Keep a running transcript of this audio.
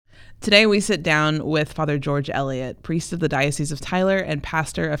Today we sit down with Father George Elliott, priest of the Diocese of Tyler and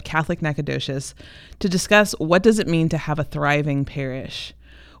pastor of Catholic Nacogdoches, to discuss what does it mean to have a thriving parish.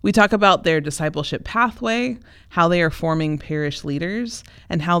 We talk about their discipleship pathway, how they are forming parish leaders,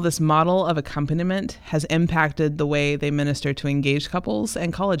 and how this model of accompaniment has impacted the way they minister to engaged couples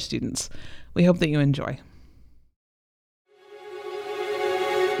and college students. We hope that you enjoy.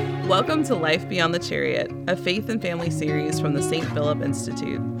 Welcome to Life Beyond the Chariot, a faith and family series from the St. Philip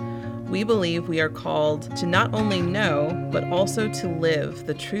Institute. We believe we are called to not only know, but also to live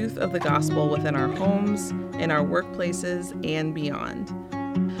the truth of the gospel within our homes, in our workplaces, and beyond.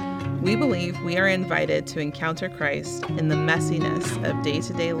 We believe we are invited to encounter Christ in the messiness of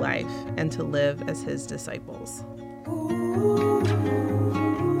day-to-day life and to live as his disciples.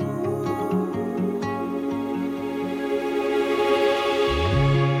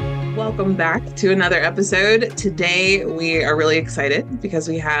 Welcome back to another episode. Today we are really excited because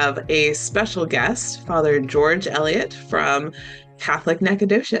we have a special guest, Father George Elliott from Catholic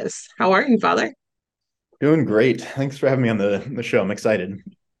Nacogdoches. How are you, Father? Doing great. Thanks for having me on the show. I'm excited.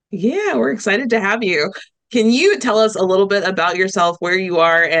 Yeah, we're excited to have you. Can you tell us a little bit about yourself, where you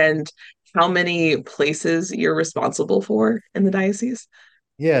are, and how many places you're responsible for in the diocese?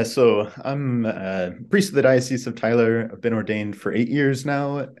 Yeah, so I'm a priest of the Diocese of Tyler. I've been ordained for 8 years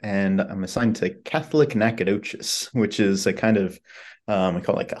now, and I'm assigned to Catholic Nacogdoches, which is a kind of, we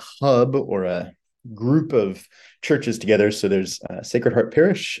call it like a hub or a group of churches together. So there's Sacred Heart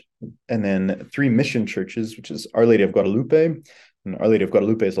Parish, and then three mission churches, which is Our Lady of Guadalupe. And Our Lady of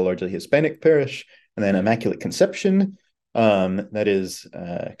Guadalupe is a largely Hispanic parish, and then Immaculate Conception, that is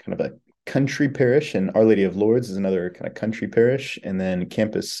kind of a country parish, and Our Lady of Lourdes is another kind of country parish, and then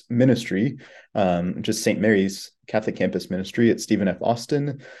campus ministry, just St. Mary's Catholic Campus Ministry at Stephen F.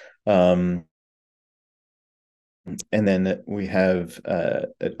 Austin. Um, and then we have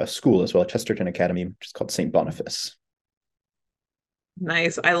a school as well, Chesterton Academy, which is called St. Boniface.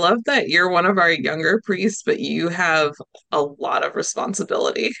 Nice. I love that you're one of our younger priests, but you have a lot of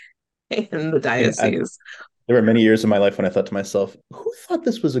responsibility in the Yeah, diocese. there were many years in my life when I thought to myself, who thought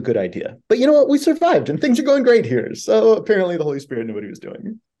this was a good idea? But you know what? We survived and things are going great here. So apparently the Holy Spirit knew what he was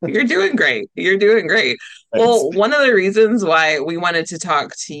doing. You're doing great. You're doing great. Thanks. Well, one of the reasons why we wanted to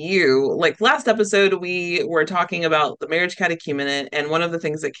talk to you, like last episode, we were talking about the marriage catechumenate, and one of the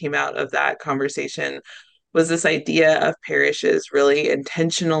things that came out of that conversation was this idea of parishes really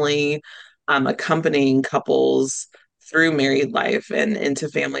intentionally accompanying couples through married life and into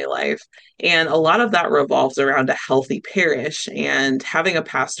family life. And a lot of that revolves around a healthy parish and having a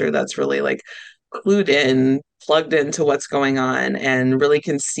pastor that's really like clued in, plugged into what's going on, and really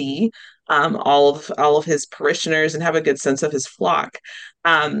can see all of his parishioners and have a good sense of his flock.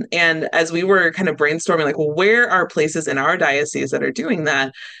 And as we were kind of brainstorming, like, well, where are places in our diocese that are doing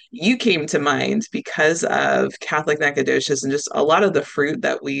that? You came to mind because of Catholic Nacogdoches and just a lot of the fruit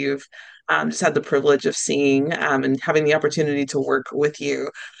that we've just had the privilege of seeing and having the opportunity to work with you.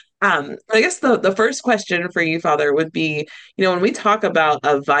 I guess the first question for you, Father, would be, when we talk about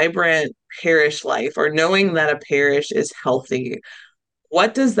a vibrant parish life or knowing that a parish is healthy,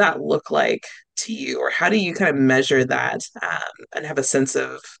 what does that look like to you, or how do you kind of measure that and have a sense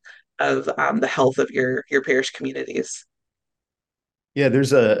of the health of your parish communities? Yeah,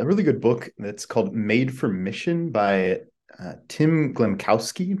 there's a really good book that's called Made for Mission by Tim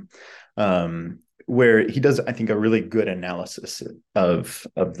Glemkowski, where he does, I think, a really good analysis of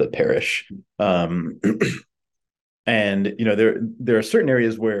the parish. And there are certain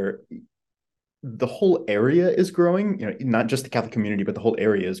areas where the whole area is growing, not just the Catholic community, but the whole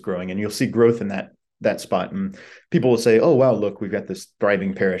area is growing, and you'll see growth in that spot. And people will say, "Oh, wow, look, we've got this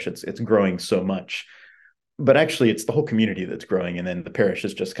thriving parish. It's growing so much." But actually it's the whole community that's growing, and then the parish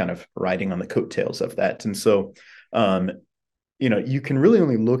is just kind of riding on the coattails of that. And so um you can really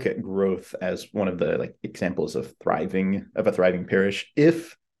only look at growth as one of the like examples of a thriving parish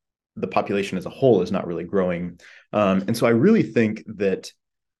if the population as a whole is not really growing. And so I really think that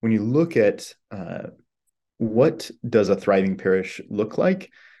when you look at what does a thriving parish look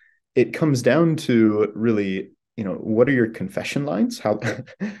like, it comes down to really, what are your confession lines? How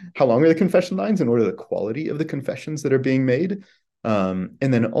long are the confession lines, and what are the quality of the confessions that are being made? And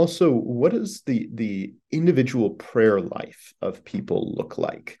then also, what does the individual prayer life of people look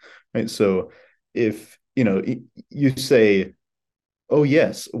like? Right. So if you say, "Oh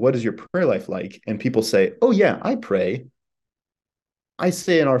yes, what is your prayer life like?" and people say, "Oh yeah, I pray. I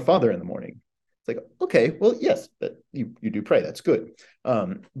say an Our Father in the morning." It's like, okay, well, yes, that you do pray. That's good.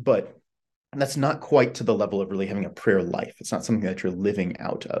 But that's not quite to the level of really having a prayer life. It's not something that you're living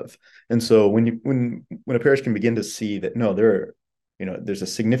out of. And so when a parish can begin to see that, no, there are there's a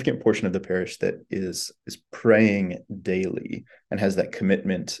significant portion of the parish that is praying daily and has that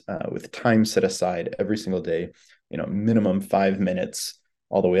commitment with time set aside every single day, minimum 5 minutes,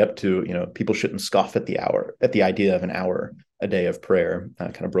 all the way up to, people shouldn't scoff at the idea of an hour a day of prayer,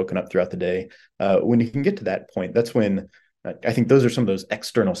 kind of broken up throughout the day. When you can get to that point, that's when I think those are some of those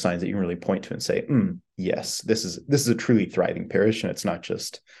external signs that you can really point to and say, yes, this is a truly thriving parish, and it's not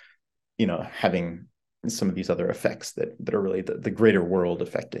just, having some of these other effects that are really the greater world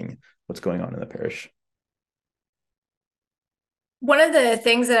affecting what's going on in the parish. One of the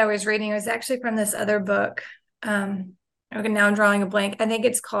things that I was reading was actually from this other book. Okay, now I'm drawing a blank. I think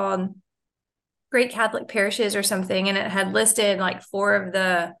it's called Great Catholic Parishes or something, and it had listed like four of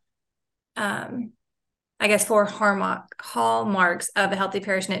the, I guess, four hallmarks of a healthy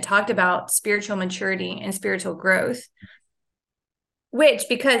parish, and it talked about spiritual maturity and spiritual growth. Which,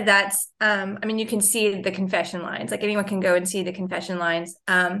 because that's, I mean, you can see the confession lines. Like anyone can go and see the confession lines.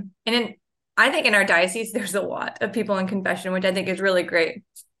 I think in our diocese, there's a lot of people in confession, which I think is really great.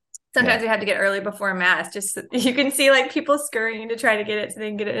 Sometimes we have to get early before mass, just so you can see like people scurrying to try to get it so they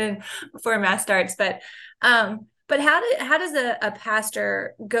can get it in before mass starts. But how does a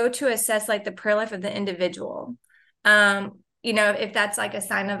pastor go to assess like the prayer life of the individual? If that's like a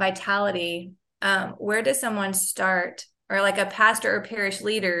sign of vitality, where does someone start, or like a pastor or parish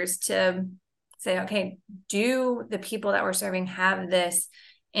leaders to say, okay, do the people that we're serving have this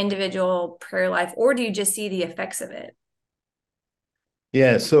individual prayer life, or do you just see the effects of it?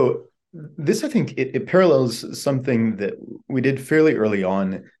 Yeah, so this, I think, it parallels something that we did fairly early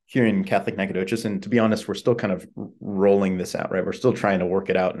on here in Catholic Nacogdoches. And to be honest, we're still kind of rolling this out, right? We're still trying to work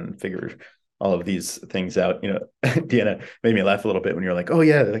it out and figure all of these things out. Deanna made me laugh a little bit when you're like, oh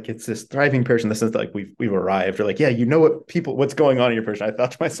yeah, like it's this thriving parish in the sense that like we've arrived. You're like, yeah, what's going on in your parish. I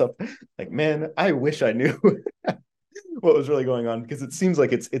thought to myself, like, man, I wish I knew what was really going on, because it seems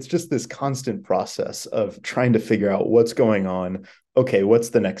like it's just this constant process of trying to figure out what's going on. Okay, what's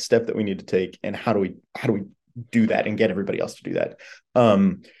the next step that we need to take, and how do we do that and get everybody else to do that?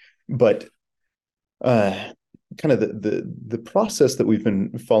 But kind of the process that we've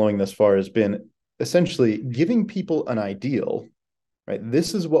been following thus far has been essentially giving people an ideal, right?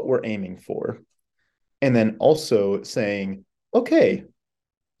 This is what we're aiming for, and then also saying, okay,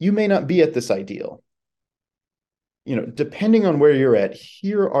 you may not be at this ideal. Depending on where you're at,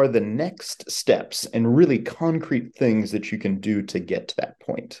 here are the next steps and really concrete things that you can do to get to that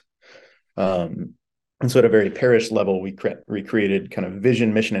point. And so at a very parish level, we created kind of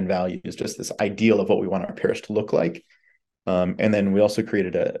vision, mission, and values, just this ideal of what we want our parish to look like. And then we also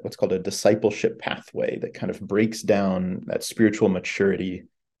created what's called a discipleship pathway that kind of breaks down that spiritual maturity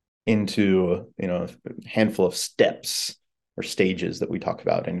into, a handful of steps or stages that we talk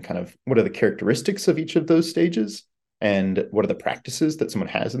about, and kind of what are the characteristics of each of those stages, and what are the practices that someone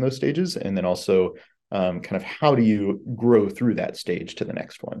has in those stages, and then also kind of how do you grow through that stage to the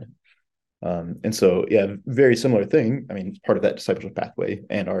next one. And so, yeah, very similar thing. I mean, part of that discipleship pathway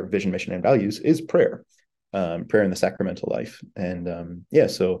and our vision, mission, and values is prayer, prayer in the sacramental life. And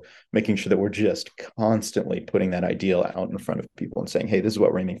so making sure that we're just constantly putting that ideal out in front of people and saying, hey, this is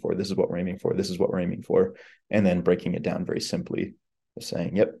what we're aiming for. This is what we're aiming for. This is what we're aiming for. And then breaking it down very simply,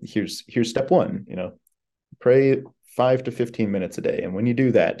 saying, yep, here's step one, pray 5 to 15 minutes a day. And when you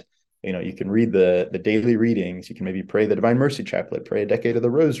do that, you can read the daily readings. You can maybe pray the Divine Mercy Chaplet, pray a decade of the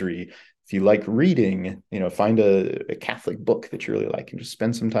Rosary. If you like reading, find a Catholic book that you really like and just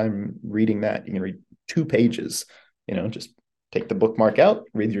spend some time reading that. You can read 2 pages, just take the bookmark out,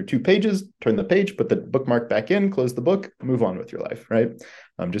 read your 2 pages, turn the page, put the bookmark back in, close the book, move on with your life, right?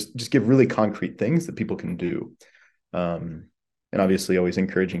 Just give really concrete things that people can do. And obviously always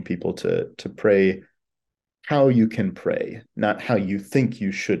encouraging people to pray how you can pray, not how you think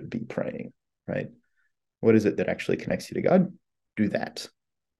you should be praying, right? What is it that actually connects you to God? Do that.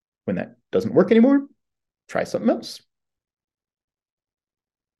 When that doesn't work anymore, try something else.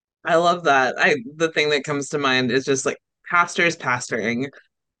 I love that. The thing that comes to mind is just like pastors pastoring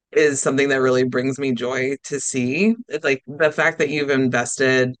is something that really brings me joy to see. It's like the fact that you've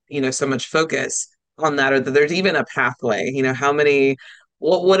invested, so much focus on that, or that there's even a pathway. How many,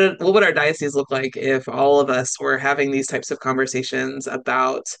 what would our diocese look like if all of us were having these types of conversations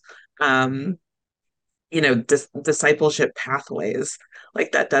about, um, discipleship pathways?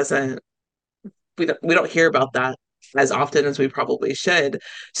 Like that doesn't we don't hear about that as often as we probably should.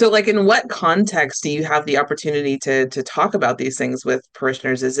 So like in what context do you have the opportunity to talk about these things with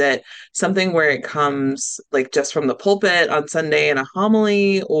parishioners? Is it something where it comes like just from the pulpit on Sunday in a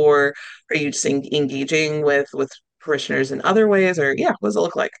homily, or are you just engaging with parishioners in other ways? Or yeah, what does it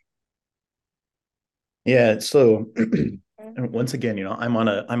look like? Yeah, so and once again, I'm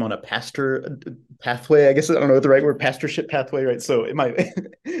on a pastor pathway. I guess I don't know what the right word, pastorship pathway, right? So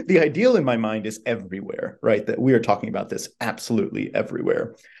the ideal in my mind is everywhere, right? That we are talking about this absolutely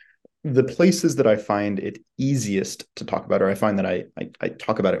everywhere. The places that I find it easiest to talk about, or I find that I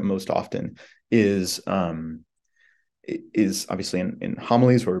talk about it most often, is obviously in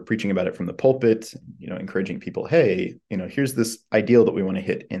homilies where we're preaching about it from the pulpit, encouraging people, hey, here's this ideal that we want to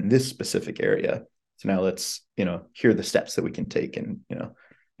hit in this specific area. So now let's, here are the steps that we can take. And,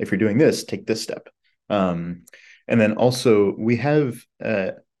 if you're doing this, take this step. And then also we have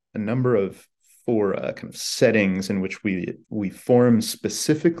a number of four kind of settings in which we form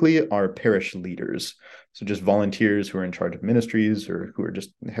specifically our parish leaders. So just volunteers who are in charge of ministries or who are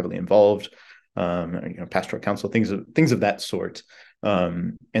just heavily involved, pastoral council, things of that sort.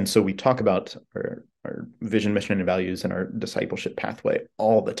 And so we talk about our vision, mission, and values and our discipleship pathway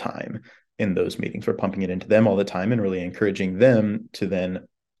all the time in those meetings. We're pumping it into them all the time and really encouraging them to then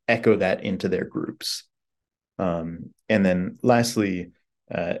echo that into their groups. And then lastly,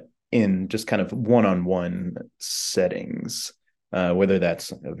 in just kind of one-on-one settings, whether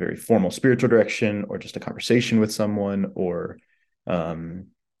that's a very formal spiritual direction or just a conversation with someone, or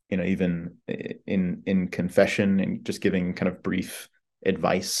even in confession and just giving kind of brief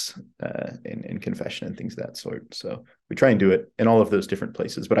advice in confession and things of that sort. So we try and do it in all of those different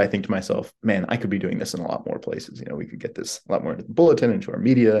places. But I think to myself, man, I could be doing this in a lot more places. We could get this a lot more into the bulletin, into our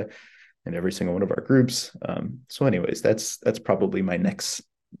media, and every single one of our groups. So anyways, that's probably my next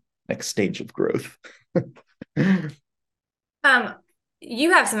stage of growth. You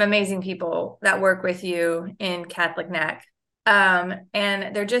have some amazing people that work with you in Catholic NAC.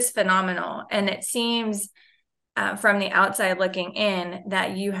 And they're just phenomenal. And it seems from the outside looking in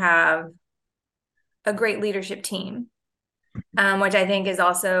that you have a great leadership team, which I think is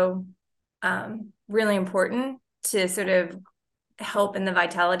also really important to sort of help in the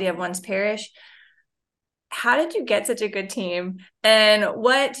vitality of one's parish. How did you get such a good team? And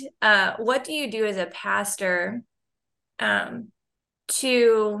what do you do as a pastor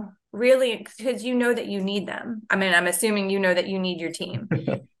to really, because that you need them. I mean, I'm assuming that you need your team.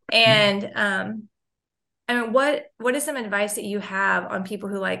 And I mean, what is some advice that you have on people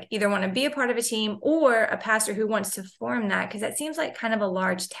who either want to be a part of a team or a pastor who wants to form that? Because that seems like kind of a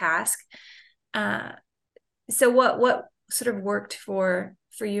large task. So what sort of worked for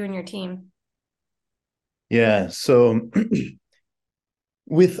you and your team? Yeah. So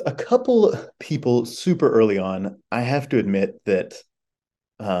with a couple people super early on, I have to admit that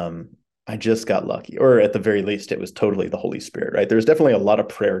I just got lucky, or at the very least, it was totally the Holy Spirit, right? There's definitely a lot of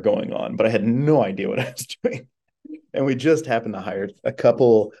prayer going on, but I had no idea what I was doing. And we just happened to hire a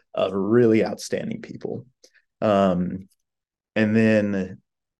couple of really outstanding people. And then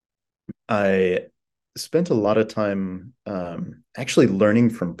I spent a lot of time actually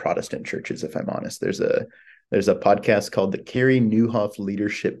learning from Protestant churches, if I'm honest. There's a podcast called the Carey Nieuwhof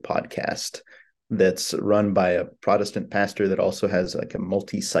Leadership Podcast that's run by a Protestant pastor that also has a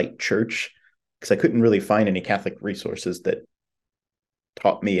multi-site church, because I couldn't really find any Catholic resources that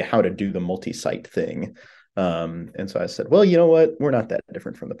taught me how to do the multi-site thing. And so I said, well, you know what? We're not that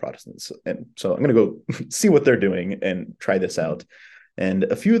different from the Protestants. And so I'm going to go see what they're doing and try this out. And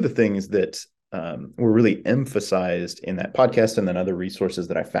a few of the things that were really emphasized in that podcast, and then other resources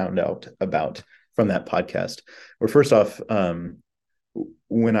that I found out about from that podcast, were, first off,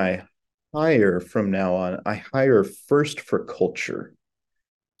 when I hire from now on, I hire first for culture.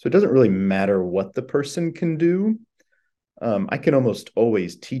 So it doesn't really matter what the person can do. I can almost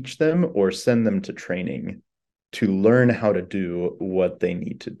always teach them or send them to training to learn how to do what they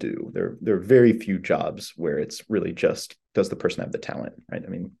need to do. There are very few jobs where it's really just, does the person have the talent, right? I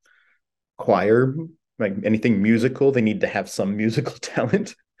mean, choir, like anything musical, they need to have some musical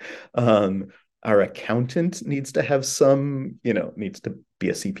talent. Our accountant needs to have some, needs to be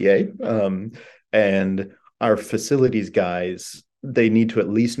a CPA. And our facilities guys, they need to at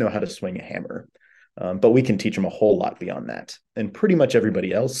least know how to swing a hammer. But we can teach them a whole lot beyond that. And pretty much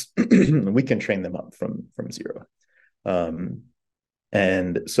everybody else, we can train them up from zero.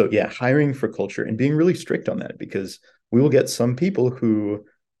 And so, yeah, hiring for culture and being really strict on that, because we will get some people who,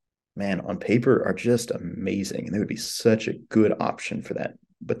 man, on paper are just amazing. And they would be such a good option for that,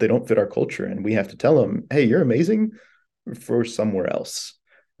 but they don't fit our culture. And we have to tell them, hey, you're amazing for somewhere else,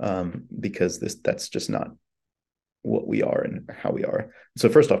 because that's just not what we are and how we are. So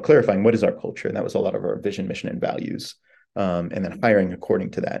first off, clarifying what is our culture. And that was a lot of our vision, mission, and values. And then hiring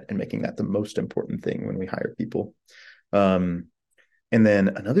according to that and making that the most important thing when we hire people. And then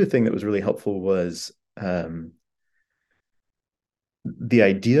another thing that was really helpful was the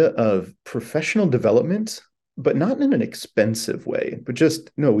idea of professional development but not in an expensive way, but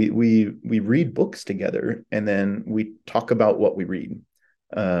just no, we read books together and then we talk about what we read.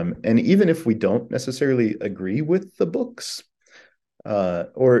 And even if we don't necessarily agree with the books,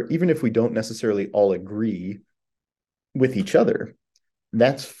 or even if we don't necessarily all agree with each other,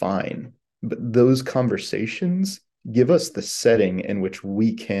 that's fine. But those conversations give us the setting in which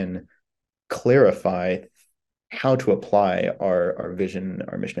we can clarify how to apply our vision,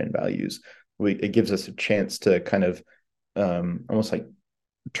 our mission, and values. It gives us a chance to kind of almost like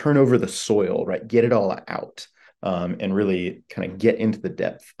turn over the soil, right? Get it all out, and really kind of get into the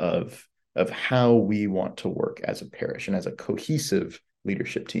depth of how we want to work as a parish and as a cohesive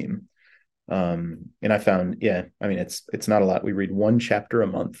leadership team. And I found, yeah, I mean, it's not a lot. We read one chapter a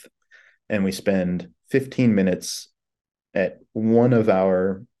month, and we spend 15 minutes at one of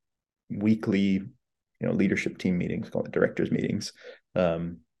our weekly, leadership team meetings, called it directors meetings,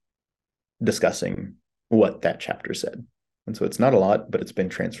 um, discussing what that chapter said. And so it's not a lot, but it's been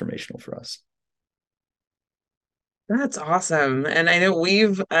transformational for us. That's awesome. And I know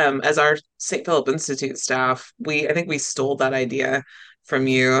we've, as our St. Philip Institute staff, I think we stole that idea from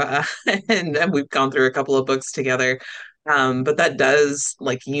you, and we've gone through a couple of books together. But that does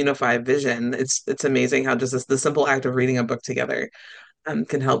like unify vision. It's amazing how just the simple act of reading a book together,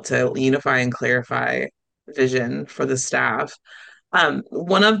 can help to unify and clarify vision for the staff.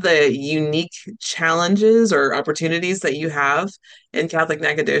 One of the unique challenges or opportunities that you have in Catholic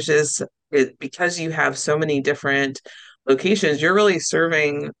Nacogdoches is because you have so many different locations, you're really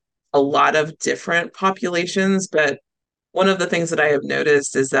serving a lot of different populations. But one of the things that I have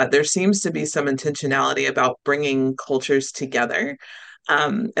noticed is that there seems to be some intentionality about bringing cultures together.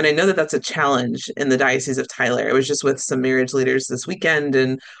 And I know that that's a challenge in the Diocese of Tyler. I was just with some marriage leaders this weekend,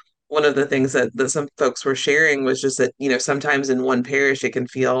 and one of the things that some folks were sharing was just that, sometimes in one parish it can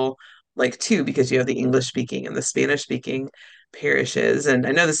feel like two because you have the English speaking and the Spanish speaking parishes. And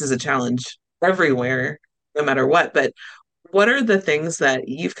I know this is a challenge everywhere, no matter what, but what are the things that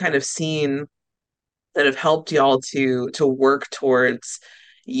you've kind of seen that have helped y'all to work towards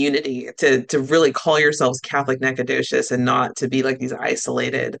unity, to really call yourselves Catholic Nacogdoches and not to be like these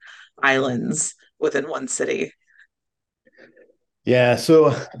isolated islands within one city? Yeah,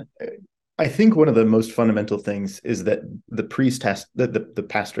 so I think one of the most fundamental things is that the priest has the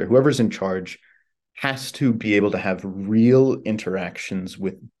pastor, whoever's in charge, has to be able to have real interactions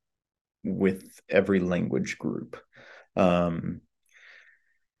with every language group. Um,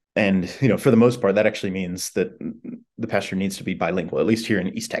 and for the most part, that actually means that the pastor needs to be bilingual, at least here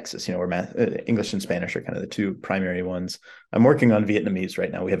in East Texas, where English and Spanish are kind of the two primary ones. I'm working on Vietnamese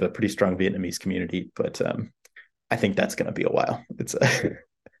right now. We have a pretty strong Vietnamese community, but I think that's going to be a while. It's going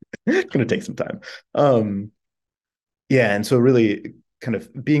to take some time. Um, yeah, and so really kind of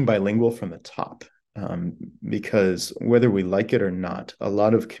being bilingual from the top, because whether we like it or not, a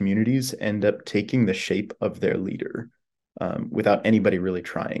lot of communities end up taking the shape of their leader, without anybody really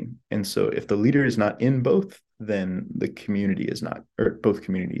trying. And so if the leader is not in both, then the community is not, or both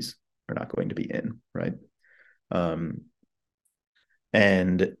communities are not going to be in, right? Um,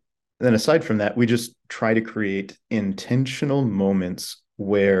 and then aside from that, we just try to create intentional moments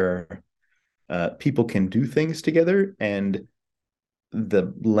where people can do things together and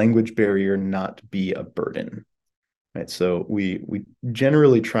the language barrier not be a burden, right? So we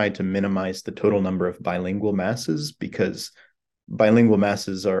generally try to minimize the total number of bilingual masses, because bilingual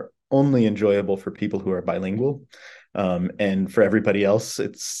masses are only enjoyable for people who are bilingual, and for everybody else,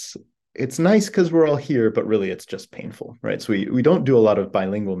 it's nice because we're all here, but really it's just painful, right? So we don't do a lot of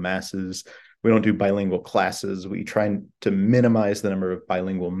bilingual masses. We don't do bilingual classes. We try to minimize the number of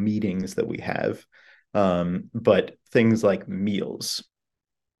bilingual meetings that we have. But things like meals,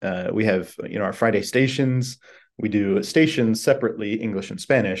 we have our Friday stations. We do stations separately, English and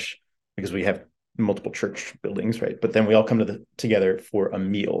Spanish, because we have multiple church buildings, right? But then we all come together for a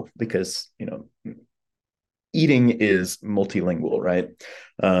meal because eating is multilingual, right?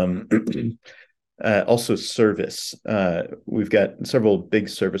 Um, also service. We've got several big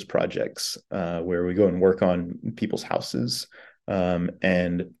service projects where we go and work on people's houses,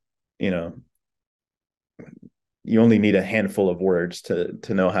 and you know you only need a handful of words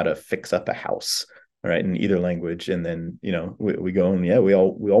to know how to fix up a house, right, in either language. And then we go and we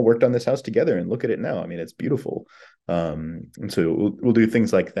all worked on this house together, and look at it now. I mean, it's beautiful. And so we'll do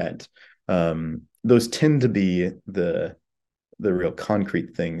things like that. Those tend to be the real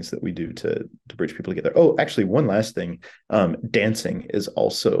concrete things that we do to bridge people together. Oh, actually, one last thing. Dancing is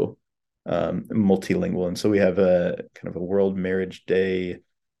also multilingual, and so we have a kind of a World Marriage Day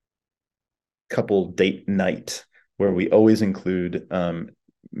couple date night where we always include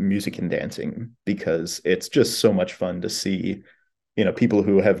music and dancing, because it's just so much fun to see, people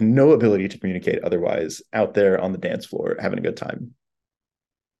who have no ability to communicate otherwise out there on the dance floor having a good time.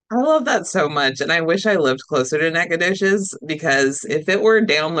 I love that so much. And I wish I lived closer to Nacogdoches because if it were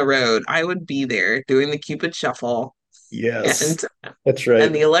down the road, I would be there doing the Cupid Shuffle Yes, and that's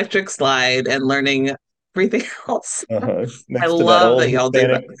right. the electric slide and learning everything else. Uh-huh. I Next to that love old that y'all do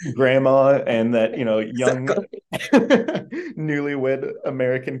that. Hispanic grandma and that, young Exactly. newlywed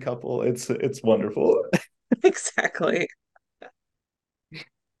American couple. It's wonderful. Exactly.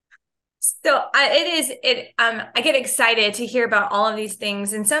 So I get excited to hear about all of these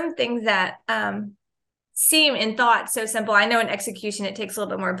things, and some things that seem in thought so simple. I know in execution it takes a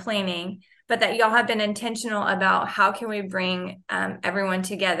little bit more planning, but that y'all have been intentional about how can we bring everyone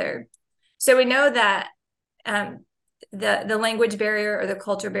together. So we know that the language barrier or the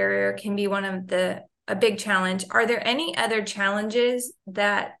culture barrier can be one of a big challenge. Are there any other challenges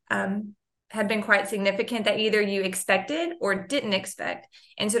that have been quite significant that either you expected or didn't expect,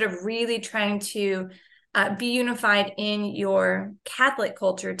 and sort of really trying to be unified in your Catholic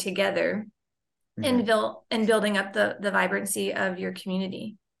culture together and building up the vibrancy of your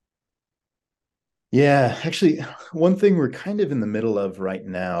community? Yeah, actually, one thing we're kind of in the middle of right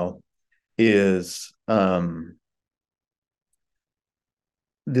now is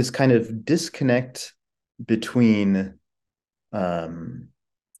this kind of disconnect between um,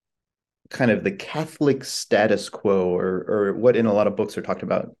 kind of the Catholic status quo, or what in a lot of books are talked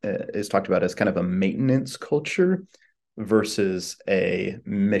about is talked about as kind of a maintenance culture versus a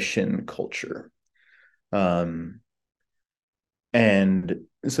mission culture. Um, and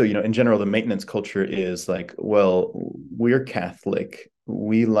so, in general, the maintenance culture is like, well, we're Catholic.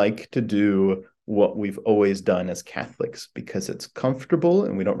 We like to do what we've always done as Catholics because it's comfortable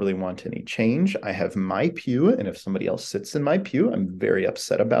and we don't really want any change. I have my pew, and if somebody else sits in my pew, I'm very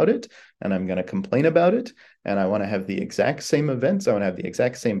upset about it and I'm going to complain about it. And I want to have the exact same events. I want to have the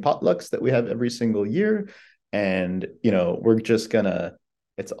exact same potlucks that we have every single year. And, we're just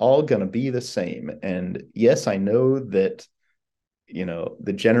it's all going to be the same. And yes, I know that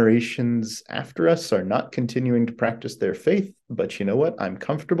the generations after us are not continuing to practice their faith, but you know what? I'm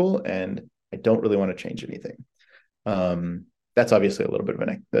comfortable and I don't really want to change anything. That's obviously a little bit of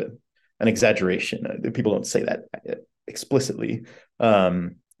an exaggeration. People don't say that explicitly.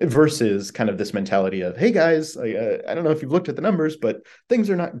 Versus kind of this mentality of, hey guys, I don't know if you've looked at the numbers, but things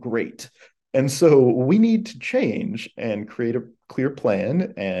are not great. And so we need to change and create a clear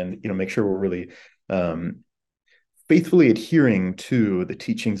plan and, make sure we're really faithfully adhering to the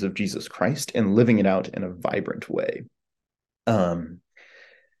teachings of Jesus Christ and living it out in a vibrant way,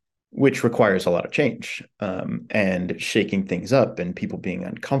 which requires a lot of change, and shaking things up and people being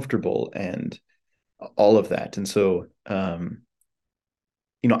uncomfortable and all of that. And so, I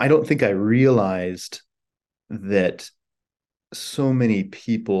don't think I realized that so many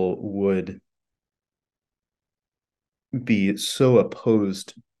people would be so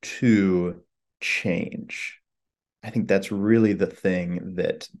opposed to change. I think that's really the thing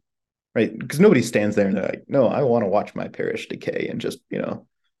that, right? Because nobody stands there and they're like, no, I want to watch my parish decay and just,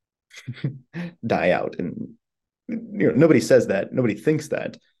 die out. And, nobody says that. Nobody thinks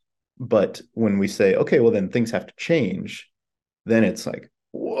that. But when we say, okay, well, then things have to change, then it's like,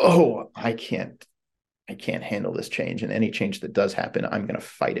 whoa, I can't handle this change. And any change that does happen, I'm going to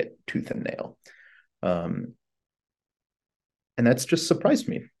fight it tooth and nail. And that's just surprised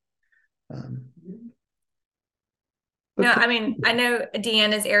me. No, I mean, I know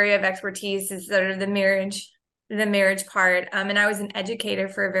Deanna's area of expertise is sort of the marriage part. And I was an educator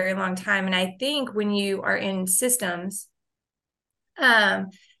for a very long time. And I think when you are in systems,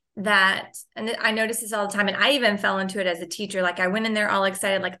 and I notice this all the time, and I even fell into it as a teacher. Like I went in there all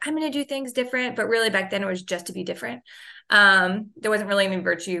excited, like I'm going to do things different, but really back then it was just to be different. There wasn't really any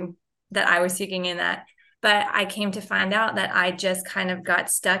virtue that I was seeking in that, but I came to find out that I just kind of got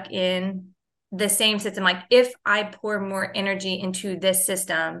stuck in the same system. Like if I pour more energy into this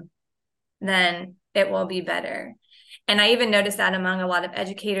system, then it will be better. And I even noticed that among a lot of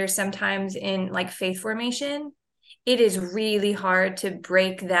educators, sometimes in like faith formation, it is really hard to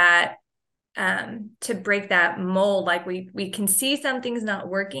break that mold. Like we can see something's not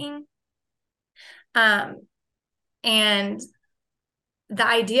working. And the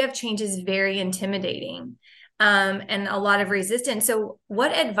idea of change is very intimidating. And a lot of resistance. So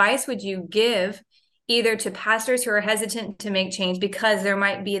what advice would you give either to pastors who are hesitant to make change because there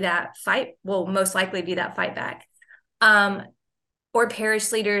might be that fight, will most likely be that fight back, or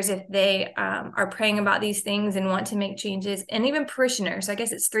parish leaders if they are praying about these things and want to make changes, and even parishioners? I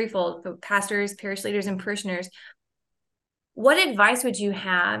guess it's threefold: for pastors, parish leaders, and parishioners. what advice would you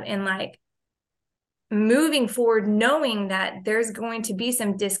have in like moving forward, knowing that there's going to be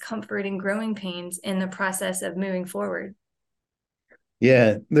some discomfort and growing pains in the process of moving forward?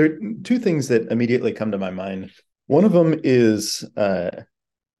 Yeah, there are two things that immediately come to my mind. One of them is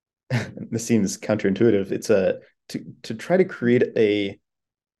this seems counterintuitive. It's to try to create a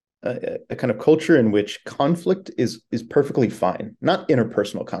kind of culture in which conflict is perfectly fine, not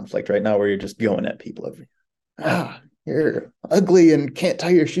interpersonal conflict right now where you're just going at people every you're ugly and can't tie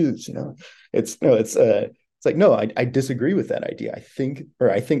your shoes, you know. It's like, no, I disagree with that idea. I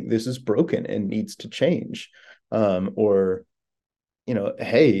think this is broken and needs to change. Or you know,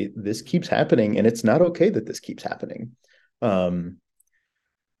 hey, this keeps happening and it's not okay that this keeps happening. Because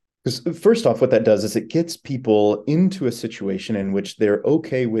first off, what that does is it gets people into a situation in which they're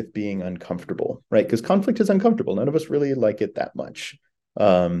okay with being uncomfortable, right? Because conflict is uncomfortable. None of us really like it that much.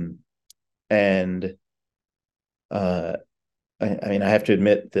 And I mean, I have to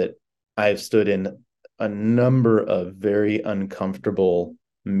admit that I've stood in a number of very uncomfortable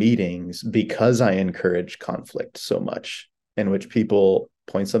meetings because I encourage conflict so much, in which people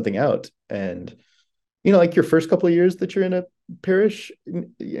point something out. And, you know, like your first couple of years that you're in a parish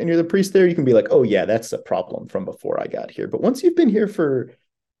and you're the priest there, you can be like, oh, yeah, that's a problem from before I got here. But once you've been here for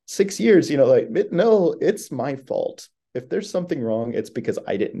 6 years, you know, like, no, it's my fault. If there's something wrong, it's because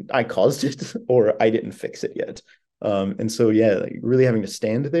I caused it or I didn't fix it yet. And so, yeah, like really having to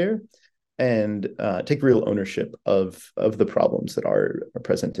stand there and take real ownership of the problems that are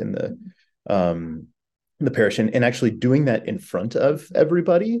present in the parish, and actually doing that in front of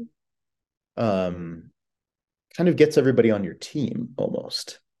everybody kind of gets everybody on your team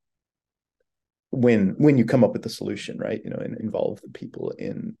almost when you come up with the solution, right? You know, and involve the people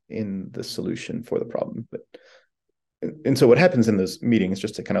in the solution for the problem. And so what happens in those meetings,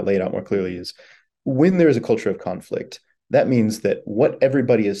 just to kind of lay it out more clearly, is when there is a culture of conflict, that means that what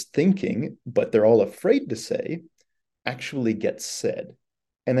everybody is thinking, but they're all afraid to say, actually gets said.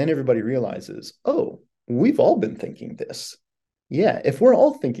 And then everybody realizes, oh, we've all been thinking this. Yeah, if we're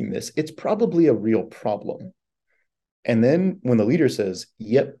all thinking this, it's probably a real problem. And then when the leader says,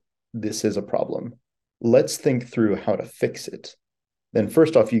 yep, this is a problem, let's think through how to fix it. Then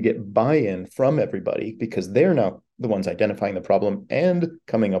first off, you get buy-in from everybody because they're now the ones identifying the problem and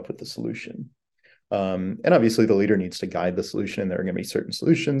coming up with the solution. And obviously the leader needs to guide the solution. There are going to be certain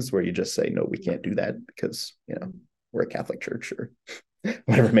solutions where you just say, no, we can't do that because, you know, we're a Catholic church or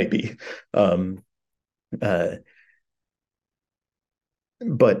whatever it may be.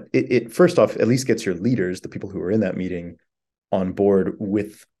 But it first off, at least gets your leaders, the people who are in that meeting, on board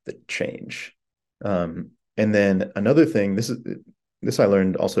with the change. And then another thing, this I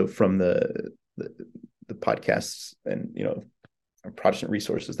learned also from the podcasts and, you know, Protestant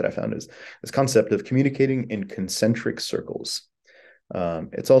resources that I found, is this concept of communicating in concentric circles.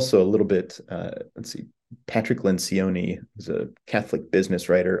 It's also a little bit, let's see, Patrick Lencioni, who's a Catholic business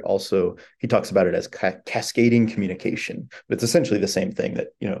writer, also, he talks about it as cascading communication. But it's essentially the same thing, that,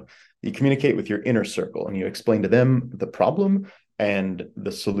 you know, you communicate with your inner circle and you explain to them the problem and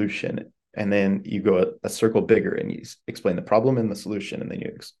the solution. And then you go a circle bigger and you explain the problem and the solution. And then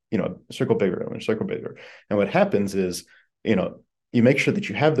you know, a circle bigger and a circle bigger. And what happens is, you know, you make sure that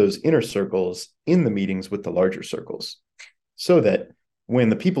you have those inner circles in the meetings with the larger circles, so that when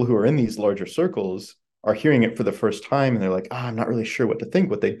the people who are in these larger circles are hearing it for the first time and they're like, I'm not really sure what to think,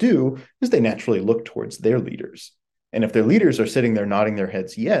 what they do is they naturally look towards their leaders. And if their leaders are sitting there nodding their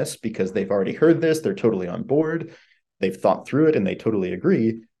heads yes, because they've already heard this, they're totally on board, they've thought through it and they totally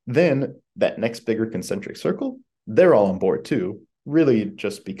agree, then that next bigger concentric circle, they're all on board too, really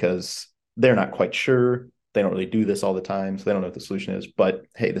just because they're not quite sure. They don't really do this all the time, so they don't know what the solution is. But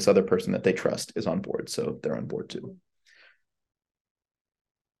hey, this other person that they trust is on board, so they're on board too.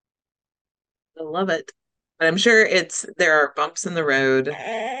 I love it. But I'm sure there are bumps in the road.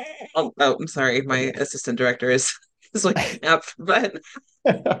 Oh, I'm sorry, my assistant director is waking up, but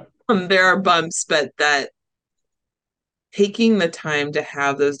there are bumps, but that taking the time to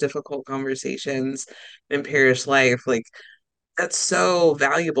have those difficult conversations in parish life, like that's so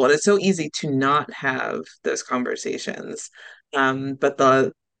valuable. And it's so easy to not have those conversations. But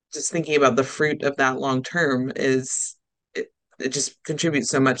the just thinking about the fruit of that long term it just contributes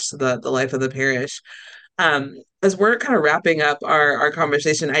so much to the life of the parish. As we're kind of wrapping up our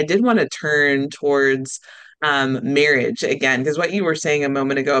conversation, I did want to turn towards marriage again, because what you were saying a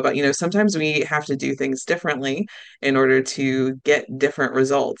moment ago about, you know, sometimes we have to do things differently in order to get different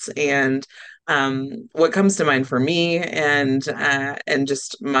results. And what comes to mind for me and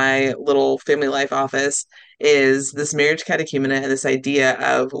just my little family life office is this marriage catechumenate and this idea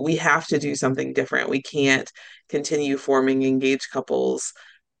of we have to do something different. We can't continue forming engaged couples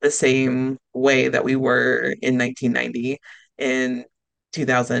the same way that we were in 1990 in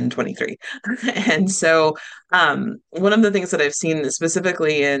 2023. And so one of the things that I've seen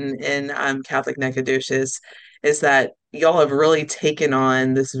specifically in Catholic Nacogdoches is that y'all have really taken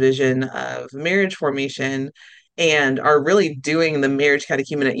on this vision of marriage formation and are really doing the marriage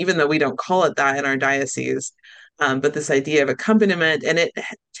catechumenate, even though we don't call it that in our diocese. But this idea of accompaniment, and it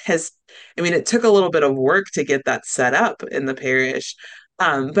has, I mean, it took a little bit of work to get that set up in the parish.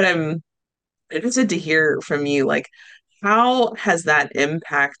 But I'm interested to hear from you, like, how has that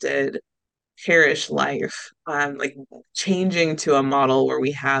impacted parish life? Like changing to a model where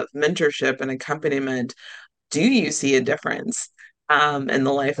we have mentorship and accompaniment. Do you see a difference in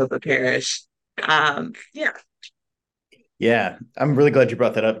the life of the parish? Yeah. Yeah, I'm really glad you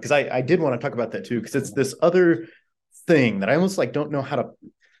brought that up because I did want to talk about that too, because it's this other thing that I almost like don't know how to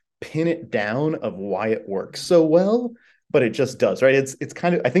pin it down of why it works so well, but it just does, right? It's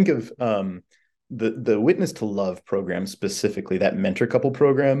kind of, I think of the Witness to Love program, specifically that mentor couple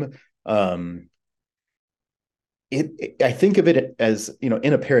program. Um I think of it as, in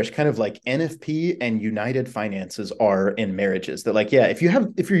a parish, kind of like NFP and United Finances are in marriages. That, like, yeah, if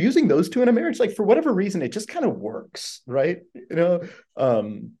you're using those two in a marriage, like, for whatever reason, it just kind of works, right?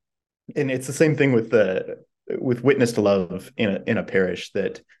 Um and it's the same thing with Witness to Love in a parish.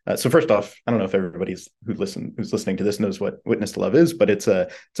 That so first off, I don't know if everybody's who's listening to this knows what Witness to Love is, but it's a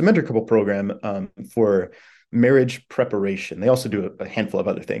mentor couple program for marriage preparation. They also do a handful of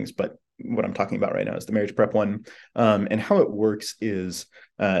other things, but what I'm talking about right now is the marriage prep one. And how it works is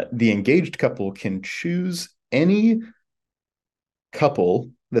the engaged couple can choose any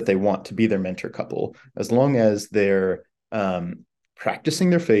couple that they want to be their mentor couple, as long as they're practicing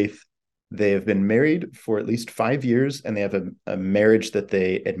their faith, they have been married for at least 5 years, and they have a marriage that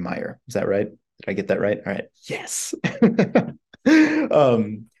they admire. Is that right? Did I get that right? All right. Yes.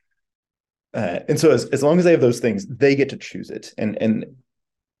 um, and so as long as they have those things, they get to choose it.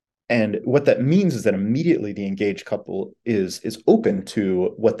 And what that means is that immediately the engaged couple is open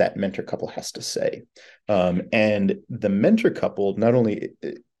to what that mentor couple has to say. And the mentor couple, not only,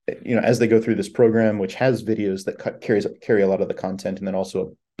 as they go through this program, which has videos that carry a lot of the content, and then also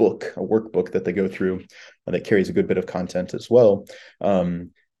a workbook that they go through that carries a good bit of content as well.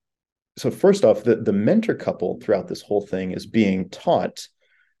 So first off, the mentor couple throughout this whole thing is being taught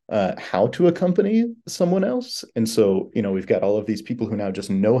how to accompany someone else. And so, we've got all of these people who now just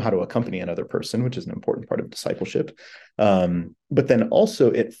know how to accompany another person, which is an important part of discipleship. But then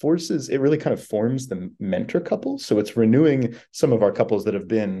also it really kind of forms the mentor couple. So it's renewing some of our couples that have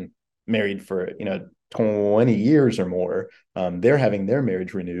been married for, 20 years or more. They're having their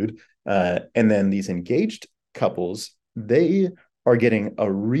marriage renewed. And then these engaged couples, they are getting a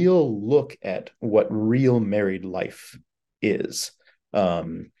real look at what real married life is.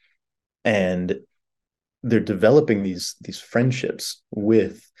 And they're developing these friendships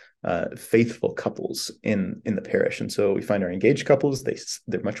with faithful couples in the parish. And so we find our engaged couples,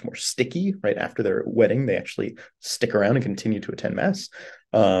 they're much more sticky right after their wedding. They actually stick around and continue to attend mass.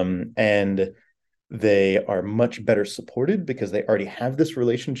 And they are much better supported because they already have this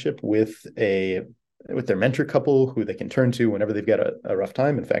relationship with their mentor couple who they can turn to whenever they've got a rough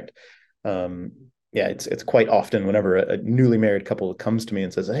time. In fact, yeah, it's quite often whenever a newly married couple comes to me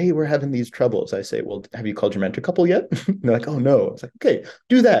and says, "Hey, we're having these troubles," I say, "Well, have you called your mentor couple yet?" They're like, "Oh no." It's like, "Okay,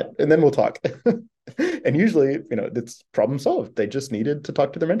 do that, and then we'll talk." And usually, it's problem solved. They just needed to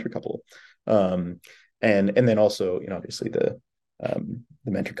talk to their mentor couple, and then also, obviously the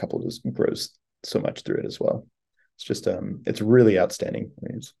mentor couple just grows so much through it as well. It's just it's really outstanding. I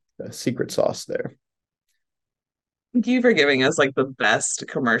mean, it's a secret sauce there. Thank you for giving us like the best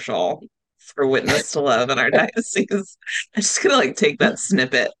commercial for Witness to Love in our diocese. I'm just gonna like take that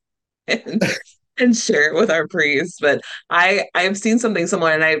snippet and share it with our priests. But I've seen something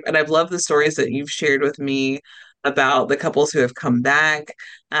similar, and I've loved the stories that you've shared with me about the couples who have come back,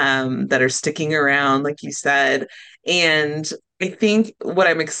 that are sticking around, like you said. And I think what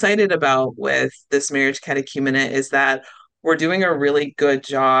I'm excited about with this marriage catechumenate is that we're doing a really good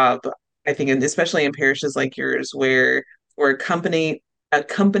job, I think, and especially in parishes like yours, where we're accompanying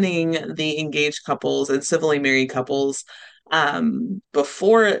the engaged couples and civilly married couples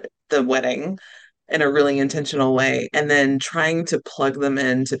before the wedding in a really intentional way, and then trying to plug them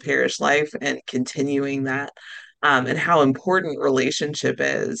into parish life and continuing that. And how important relationship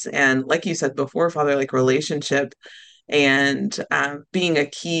is. And like you said before, Father, like relationship and being a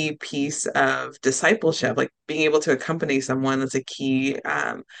key piece of discipleship, like being able to accompany someone is a key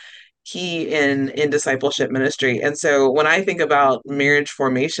in discipleship ministry. And so when I think about marriage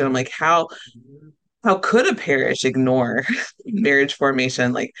formation, I'm like, how how could a parish ignore marriage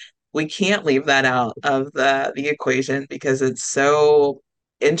formation? Like, we can't leave that out of the equation because it's so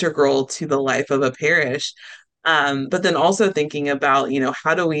integral to the life of a parish. But then also thinking about,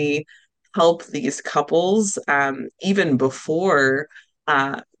 how do we help these couples even before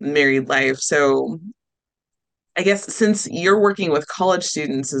married life? So I guess since you're working with college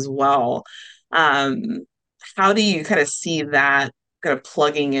students as well, um, how do you kind of see that kind of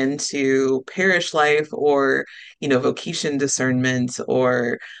plugging into parish life or, vocation discernment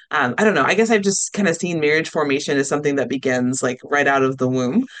or, I don't know. I guess I've just kind of seen marriage formation as something that begins like right out of the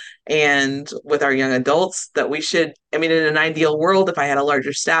womb. And with our young adults, that we should, I mean, in an ideal world, if I had a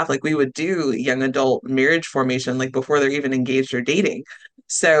larger staff, like we would do young adult marriage formation like before they're even engaged or dating.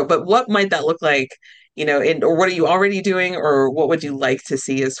 So, but what might that look like? Or what are you already doing, or what would you like to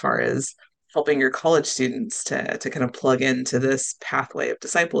see as far as helping your college students to kind of plug into this pathway of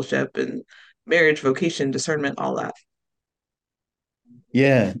discipleship and marriage, vocation, discernment, all that?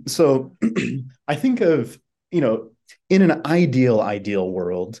 Yeah. So I think of, in an ideal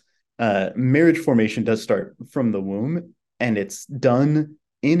world, marriage formation does start from the womb, and it's done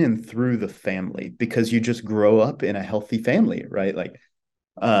in and through the family because you just grow up in a healthy family, right? Like,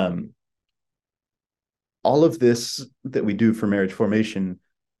 um, all of this that we do for marriage formation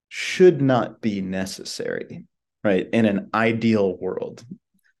should not be necessary, right? In an ideal world.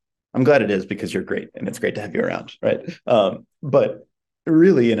 I'm glad it is because you're great and it's great to have you around, right? But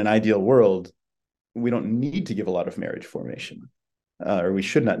really, in an ideal world, we don't need to give a lot of marriage formation, or we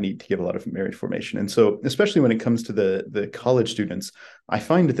should not need to give a lot of marriage formation. And so, especially when it comes to the college students, I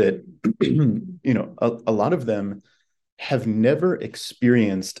find that a lot of them have never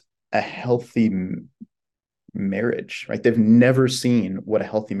experienced a healthy marriage, right? They've never seen what a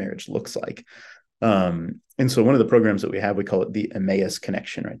healthy marriage looks like. And so one of the programs that we have, we call it the Emmaus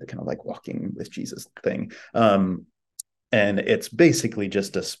connection, right? The kind of like walking with Jesus thing. And it's basically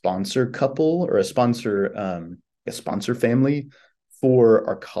just a sponsor couple or a sponsor family for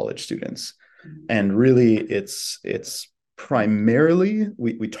our college students. And really it's primarily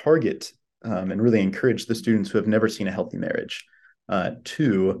we target and really encourage the students who have never seen a healthy marriage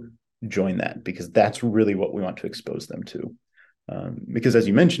to join that, because that's really what we want to expose them to. Because as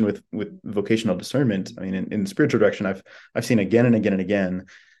you mentioned with vocational discernment, I mean, in spiritual direction, I've seen again and again and again.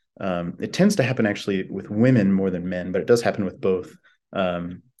 It tends to happen actually with women more than men, but it does happen with both.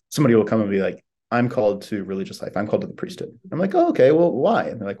 Somebody will come and be like, "I'm called to religious life. I'm called to the priesthood." I'm like, "Oh, okay. Well, why?"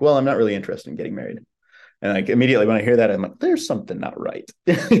 And they're like, "Well, I'm not really interested in getting married." And like immediately when I hear that, I'm like, "There's something not right."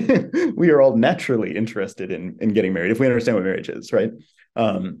 We are all naturally interested in getting married if we understand what marriage is, right?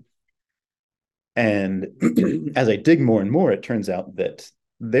 And as I dig more and more, it turns out that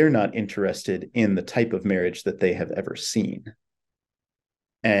they're not interested in the type of marriage that they have ever seen.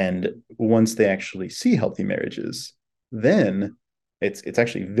 And once they actually see healthy marriages, then it's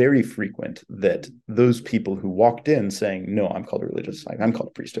actually very frequent that those people who walked in saying, "No, I'm called a religious life, I'm called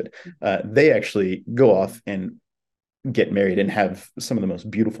a priesthood," they actually go off and get married and have some of the most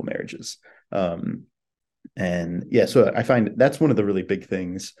beautiful marriages. And yeah, so I find that's one of the really big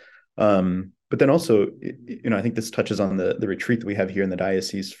things. But then also, I think this touches on the retreat that we have here in the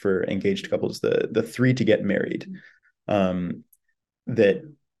diocese for engaged couples, the 3 to get married. That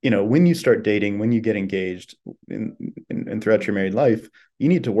when you start dating, when you get engaged, and throughout your married life, you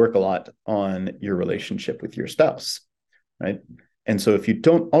need to work a lot on your relationship with your spouse, right? And so if you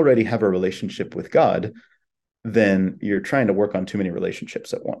don't already have a relationship with God, then you're trying to work on too many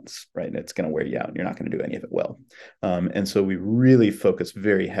relationships at once, right? And it's going to wear you out and you're not going to do any of it well. And so we really focus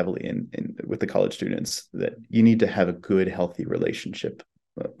very heavily in with the college students that you need to have a good, healthy relationship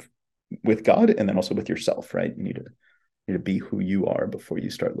with God, and then also with yourself, right? You need to be who you are before you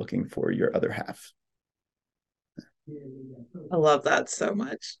start looking for your other half. I love that so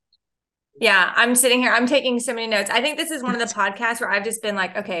much. Yeah, I'm sitting here. I'm taking so many notes. I think this is one of the podcasts where I've just been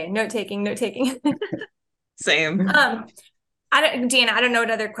like, okay, note taking. Same. Deanna, I don't know what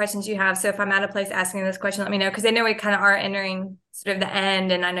other questions you have. So if I'm out of place asking this question, let me know, because I know we kind of are entering sort of the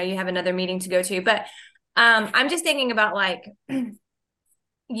end, and I know you have another meeting to go to. But I'm just thinking about like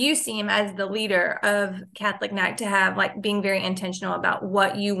you seem as the leader of Catholic Night to have like being very intentional about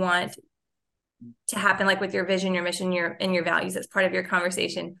what you want to happen, like with your vision, your mission, and your values as part of your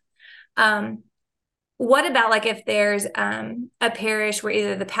conversation. What about like if there's a parish where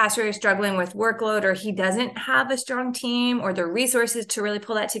either the pastor is struggling with workload or he doesn't have a strong team or the resources to really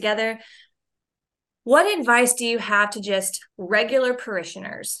pull that together? What advice do you have to just regular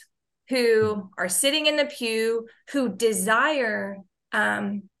parishioners who are sitting in the pew, who desire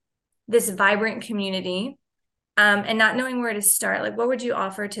this vibrant community, and not knowing where to start. Like, what would you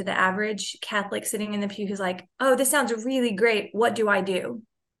offer to the average Catholic sitting in the pew who's like, oh, this sounds really great. What do I do?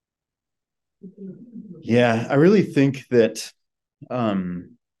 Yeah, I really think that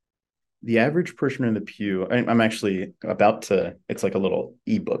the average parishioner in the pew, I'm actually about to, it's like a little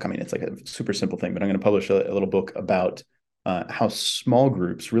ebook. I mean, it's like a super simple thing, but I'm going to publish a little book about how small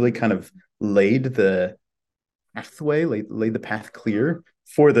groups really kind of laid the pathway, laid the path clear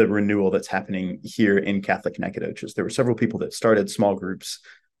for the renewal that's happening here in Catholic Nacogdoches. There were several people that started small groups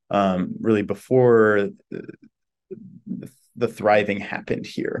really before the thriving happened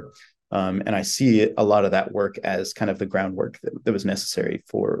here. And I see a lot of that work as kind of the groundwork that was necessary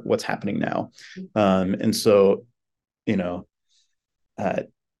for what's happening now. And so, you know,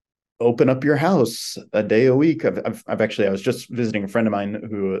 open up your house a day a week. I've actually, I was just visiting a friend of mine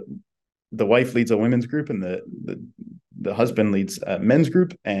who the wife leads a women's group and the husband leads a men's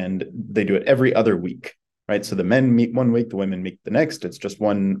group, and they do it every other week, right? So the men meet one week, the women meet the next. It's just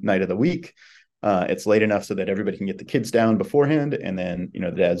one night of the week. It's late enough so that everybody can get the kids down beforehand, and then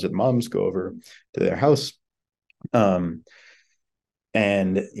the dads or the moms go over to their house, and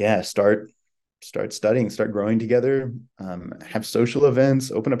yeah, start studying, start growing together, have social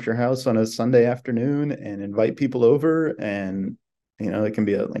events, open up your house on a Sunday afternoon and invite people over. And it can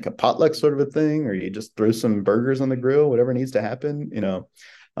be like a potluck sort of a thing, or you just throw some burgers on the grill, whatever needs to happen.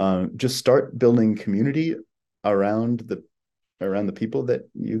 Just start building community around the people that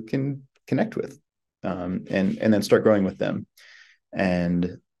you can connect with, and then start growing with them.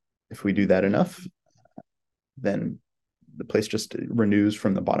 And if we do that enough, then the place just renews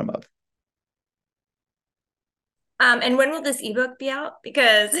from the bottom up. And when will this ebook be out?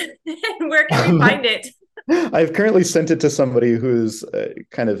 Because where can we find it? I've currently sent it to somebody who's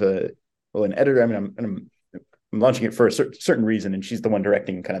kind of an editor. I mean, I'm launching it for a certain reason, and she's the one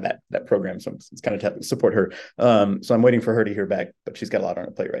directing kind of that program. So it's kind of to support her. So I'm waiting for her to hear back, but she's got a lot on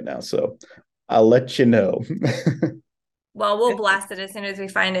her plate right now. So I'll let you know. Well, we'll blast it as soon as we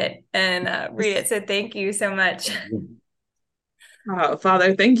find it and read it. So thank you so much.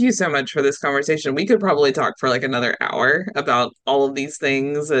 Father, thank you so much for this conversation. We could probably talk for like another hour about all of these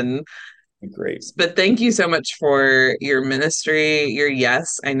things, and great. But thank you so much for your ministry, your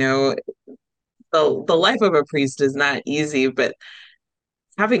yes. I know the life of a priest is not easy, but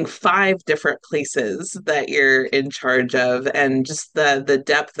having 5 different places that you're in charge of, and just the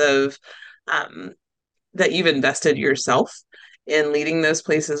depth of um, that you've invested yourself in leading those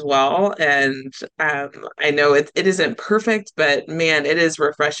places well. And I know it isn't perfect, but man, it is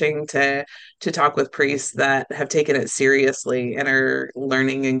refreshing to talk with priests that have taken it seriously and are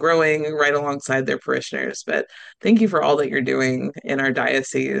learning and growing right alongside their parishioners. But thank you for all that you're doing in our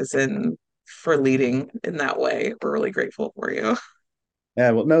diocese and for leading in that way. We're really grateful for you.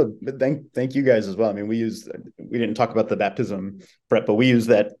 Yeah, well, no, but thank you guys as well. I mean, we didn't talk about the baptism prep, but we use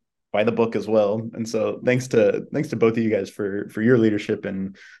that by the book as well. And so thanks to both of you guys for your leadership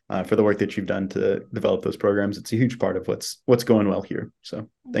and for the work that you've done to develop those programs. It's a huge part of what's going well here. So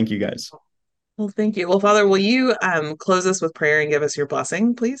thank you guys. Well, thank you. Well, Father, will you close us with prayer and give us your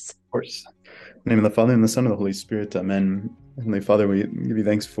blessing, please? Of course. In the name of the Father, and the Son, and the Holy Spirit. Amen. Heavenly Father, we give you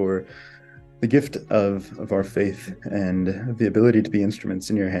thanks for the gift of our faith and the ability to be instruments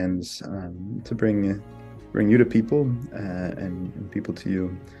in your hands, to bring you to people, and people to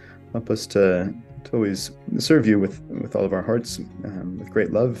you. Help us to always serve you with all of our hearts, with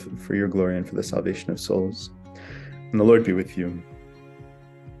great love for your glory and for the salvation of souls. And the Lord be with you.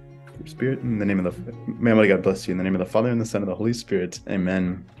 Your Spirit, in the name of may Almighty God bless you. In the name of the Father, and the Son, and the Holy Spirit.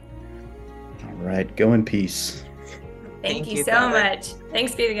 Amen. All right, go in peace. Thank you so much.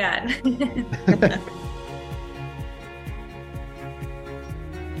 Thanks be to God.